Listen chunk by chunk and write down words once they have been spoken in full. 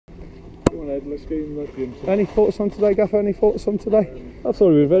ahead, let's get in the gym. Any thoughts on today, Gaffer? Any thoughts on today? I thought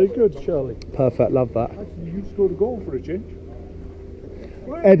we were very good, Charlie. Perfect, love that. Actually, you scored a goal for a change.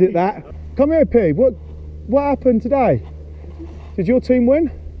 Edit that. Come here, P. What happened today? Did your team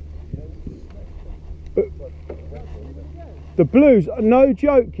win? The Blues, no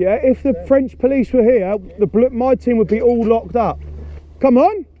joke, yeah. If the French police were here, my team would be all locked up. Come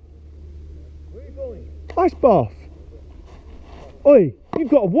on. Where are you going? Ice bath. Oi, you've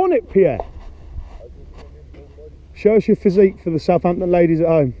got to want it, Pierre. Show us your physique for the Southampton ladies at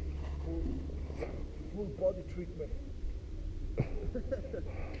home. Full body treatment.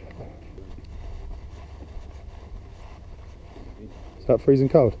 Is that freezing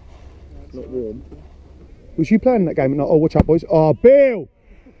cold? It's not warm. Was you playing that game at night? Oh, watch out, boys. Oh, Bill!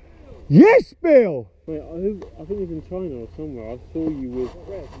 Yes, Bill! Wait, I think he's in China or somewhere. I saw you with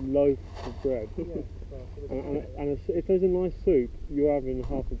loaves of bread. and if there's a nice soup, you're having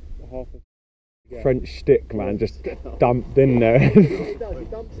half a French stick, man, just dumped in there. He does, he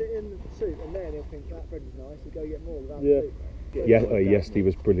dumps it in the soup and then he'll think that bread is nice, he'll go get more without the soup. Yes, he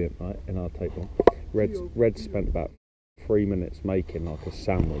was brilliant, right, in our table. Red spent about 3 minutes making like a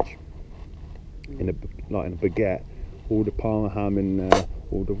sandwich in a baguette, all the parma ham in there,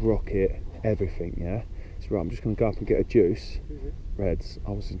 all the rocket, everything. Yeah, so right, I'm just going to go up and get a juice. Reds,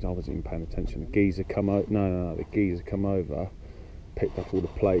 I wasn't even paying attention. The geezer come over. No, the geezer come over, picked up all the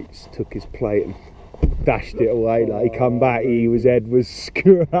plates, took his plate and dashed it away. Like he come back, his head was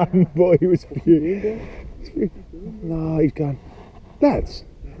screwing, boy, he was no, he's going, lads,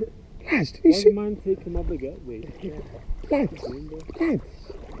 did you see? One man take him up again, wait. Lads.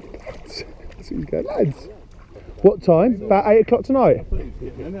 So you go, lads. What time? About 8 o'clock tonight. What's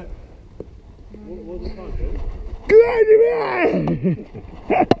the time?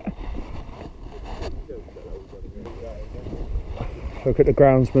 Look at the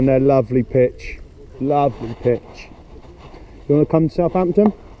groundsman there, lovely pitch. Lovely pitch. You want to come to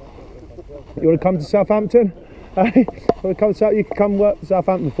Southampton? You want to come to Southampton? Hey, you want to come to you can come work for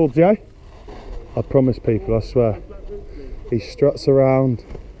Southampton for Joe. I promise people, I swear. He struts around.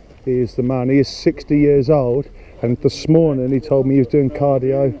 He is the man. He is 60 years old, and this morning he told me he was doing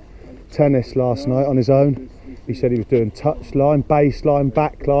cardio tennis last night on his own. He said he was doing touch line, base line,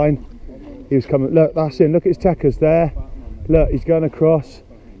 back line. He was coming, look, that's him, look at his techers there. Look, he's going across.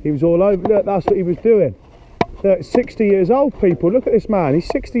 He was all over, look, that's what he was doing. Look, 60 years old, people, look at this man, he's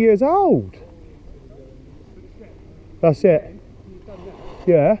 60 years old. That's it.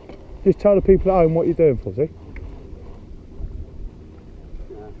 Yeah, just tell the people at home what you're doing, Fuzzy.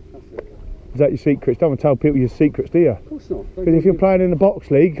 Is that your secrets? Don't want to tell people your secrets, do you? Of course not. Because if you're playing in the box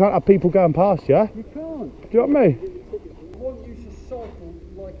league, you can't have people going past you. You can't. Do you know what I mean? I want you to cycle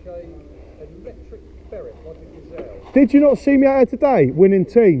like an electric ferret, like a gazelle. Did you not see me out here today? Winning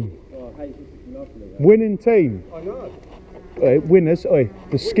team. Oh, hey, this is lovely. Winning team. I know. Winners.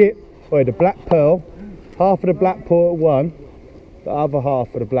 The skip. The Black Pearl. Half of the Black Pearl won. The other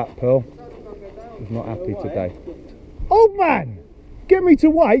half of the Black Pearl was not happy today. Old man! Get me to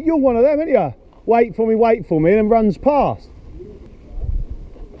wait, you're one of them, aren't you? Wait for me, and then runs past.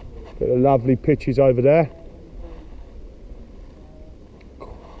 Got the lovely pitches over there.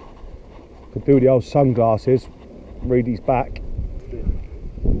 Could do the old sunglasses. Reedy's back.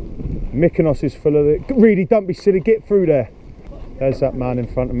 Mykonos is full of it. Reedy, don't be silly, get through there. There's that man in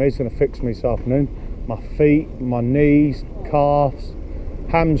front of me, he's going to fix me this afternoon. My feet, my knees, calves,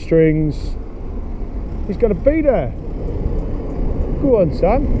 hamstrings. He's going to be there. Go on,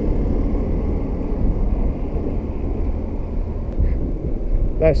 son.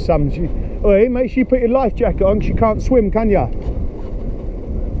 There's some. Oi, make sure you put your life jacket on because you can't swim, can you?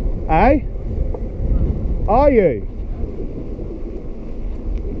 Eh? Are you?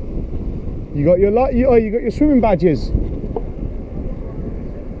 You got your you got your swimming badges.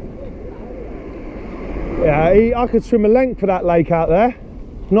 Yeah, I could swim a length for that lake out there.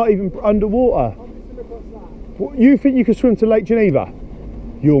 Not even underwater. You think you could swim to Lake Geneva?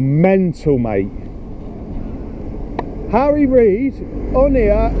 You're mental, mate. Harry Reid, on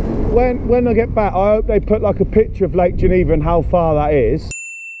here, when I get back, I hope they put like a picture of Lake Geneva and how far that is.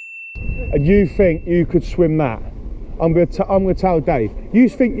 And you think you could swim that? I'm gonna tell Dave.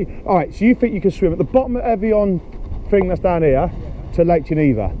 All right, so you think you could swim at the bottom of Evian thing that's down here to Lake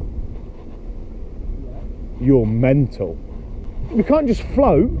Geneva? You're mental. We can't just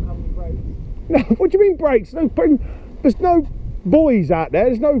float. No, what do you mean brakes? There's no buoys out there.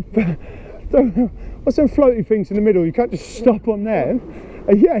 There's no. What's them floaty things in the middle? You can't just stop on them.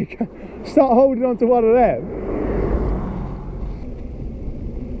 And yeah, you can start holding on to one of them.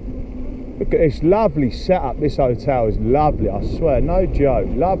 Look at this lovely setup. This hotel is lovely, I swear, no joke.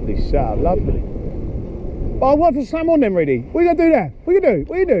 Lovely setup, lovely. Oh, what for slam on then, ready? What are you gonna do there? What are you gonna do?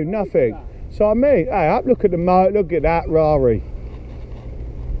 What are you doing? Nothing. So I mean, hey, up, look at the moat, look at that Rari.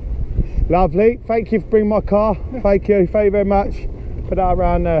 Lovely. Thank you for bringing my car. Thank you very much. Put that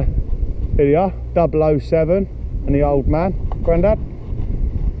around there. Here you are, 007 and the old man, Grandad.